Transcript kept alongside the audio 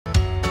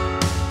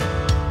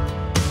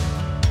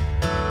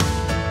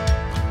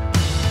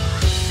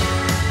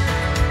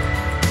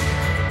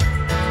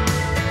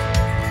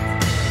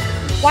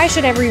Why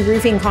should every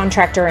roofing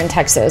contractor in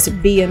Texas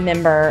be a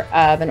member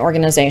of an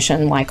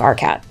organization like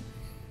RCAT?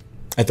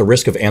 At the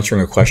risk of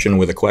answering a question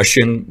with a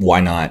question,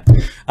 why not?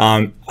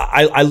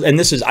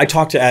 I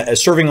talk to,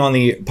 serving on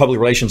the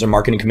public relations and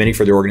marketing committee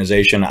for the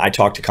organization, I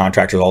talk to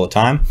contractors all the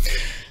time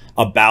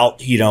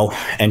about,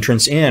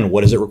 entrance in,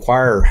 what does it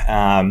require?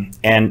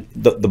 And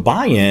the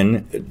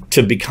buy-in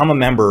to become a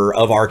member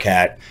of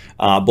RCAT,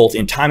 both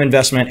in time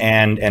investment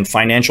and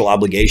financial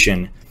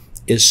obligation,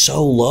 is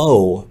so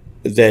low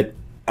that,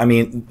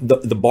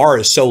 the bar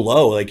is so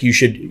low, like you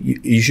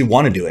should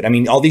want to do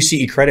it. All these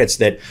CE credits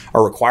that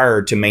are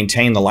required to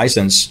maintain the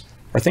license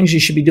are things you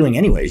should be doing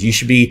anyways. You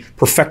should be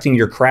perfecting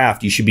your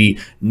craft. You should be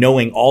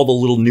knowing all the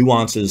little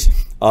nuances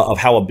of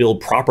how a build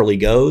properly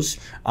goes,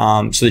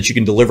 so that you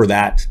can deliver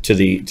that to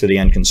the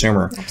end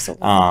consumer.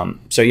 Absolutely.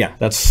 So yeah,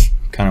 that's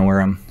kind of where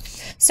I'm.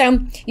 So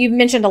you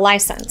mentioned a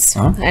license,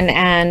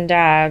 and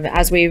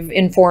as we've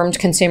informed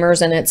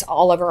consumers, and it's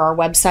all over our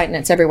website and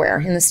it's everywhere.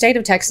 In the state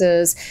of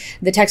Texas,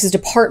 the Texas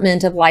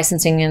Department of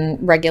Licensing and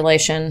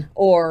Regulation,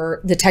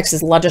 or the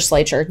Texas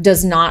legislature,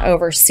 does not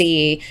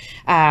oversee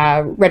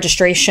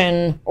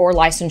registration or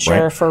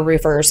licensure for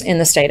roofers in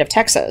the state of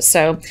Texas.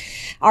 So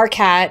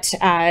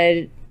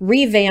RCAT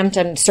revamped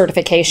a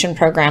certification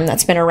program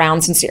that's been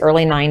around since the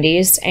early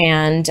 90s,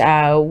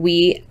 and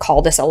we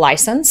call this a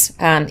license.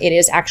 It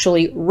is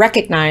actually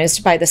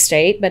recognized by the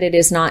state, but it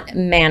is not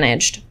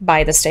managed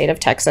by the state of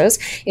Texas.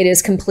 It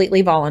is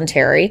completely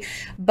voluntary,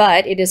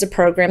 but it is a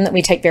program that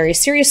we take very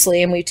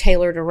seriously, and we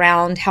tailored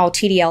around how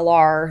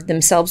TDLR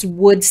themselves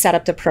would set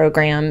up the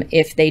program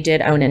if they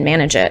did own and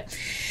manage it.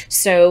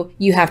 So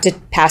you have to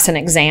pass an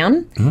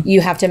exam. You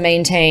have to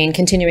maintain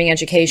continuing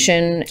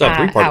education It's a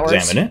three-part hours.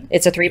 exam, isn't it?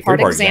 It's a three-part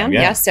exam.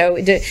 Yes. So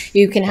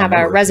you can have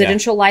a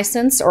residential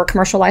license or a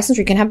commercial license,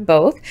 or you can have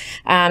both.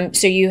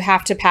 So you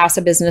have to pass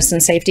a business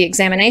and safety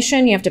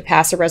examination. You have to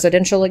pass a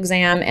residential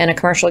exam and a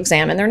commercial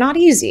exam, and they're not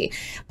easy.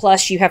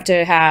 Plus, you have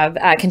to have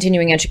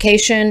continuing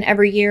education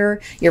every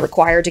year. You're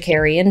required to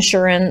carry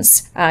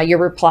insurance.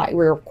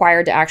 We're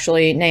required to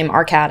actually name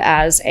RCAT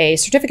as a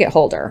certificate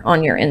holder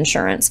on your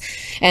insurance.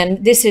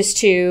 And this is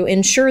to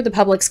ensure the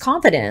public's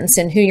confidence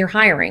in who you're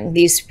hiring.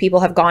 These people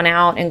have gone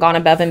out and gone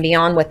above and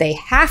beyond what they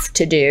have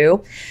to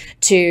do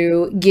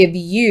to give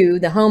you,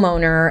 the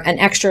homeowner, an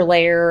extra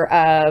layer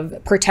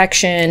of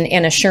protection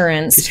and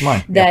assurance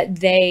that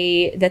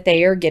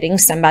they are getting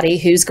somebody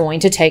who's going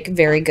to take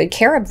very good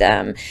care of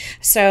them.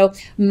 So,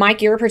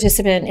 Mike, you're a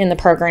participant in the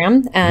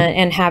program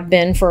and have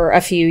been for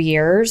a few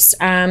years.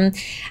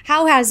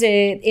 How has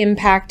it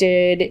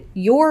impacted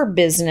your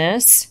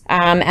business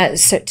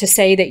to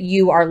say that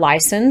you are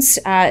licensed?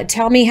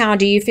 Tell me, how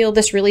do you feel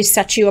this really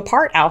sets you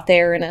apart out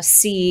there in a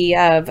sea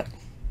of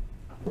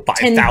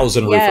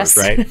 5,000 roofers,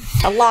 right?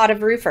 A lot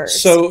of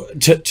roofers. So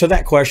to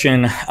that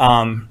question,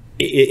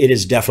 it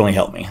has definitely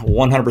helped me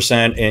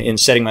 100% in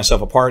setting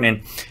myself apart.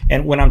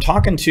 And when I'm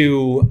talking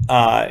to,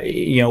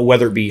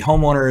 whether it be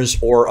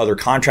homeowners or other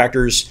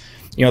contractors,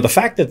 the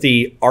fact that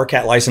the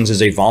RCAT license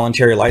is a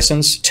voluntary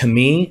license, to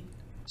me,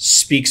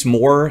 speaks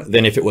more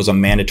than if it was a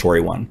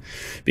mandatory one.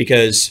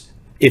 Because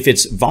if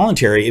it's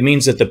voluntary, it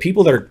means that the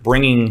people that are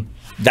bringing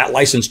that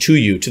license to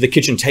you, to the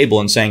kitchen table,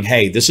 and saying,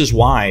 hey, this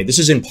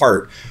is in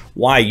part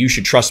why you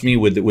should trust me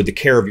with the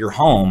care of your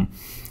home.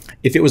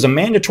 If it was a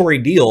mandatory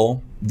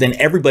deal, then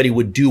everybody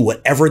would do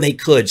whatever they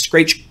could,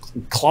 scratch,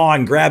 claw,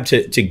 and grab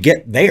to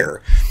get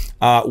there.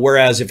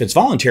 Whereas if it's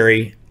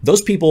voluntary,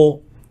 those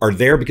people are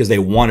there because they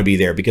want to be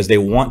there, because they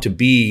want to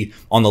be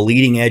on the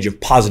leading edge of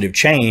positive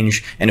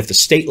change. And if the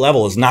state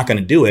level is not going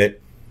to do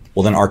it,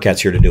 well, then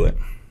RCAT's here to do it.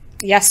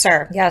 Yes,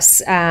 sir.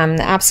 Yes,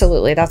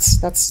 absolutely.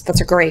 That's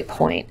a great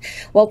point.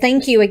 Well,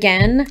 thank you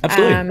again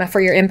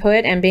for your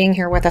input and being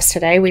here with us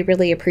today. We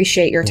really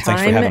appreciate your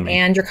time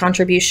and your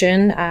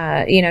contribution,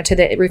 to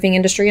the roofing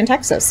industry in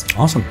Texas.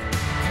 Awesome.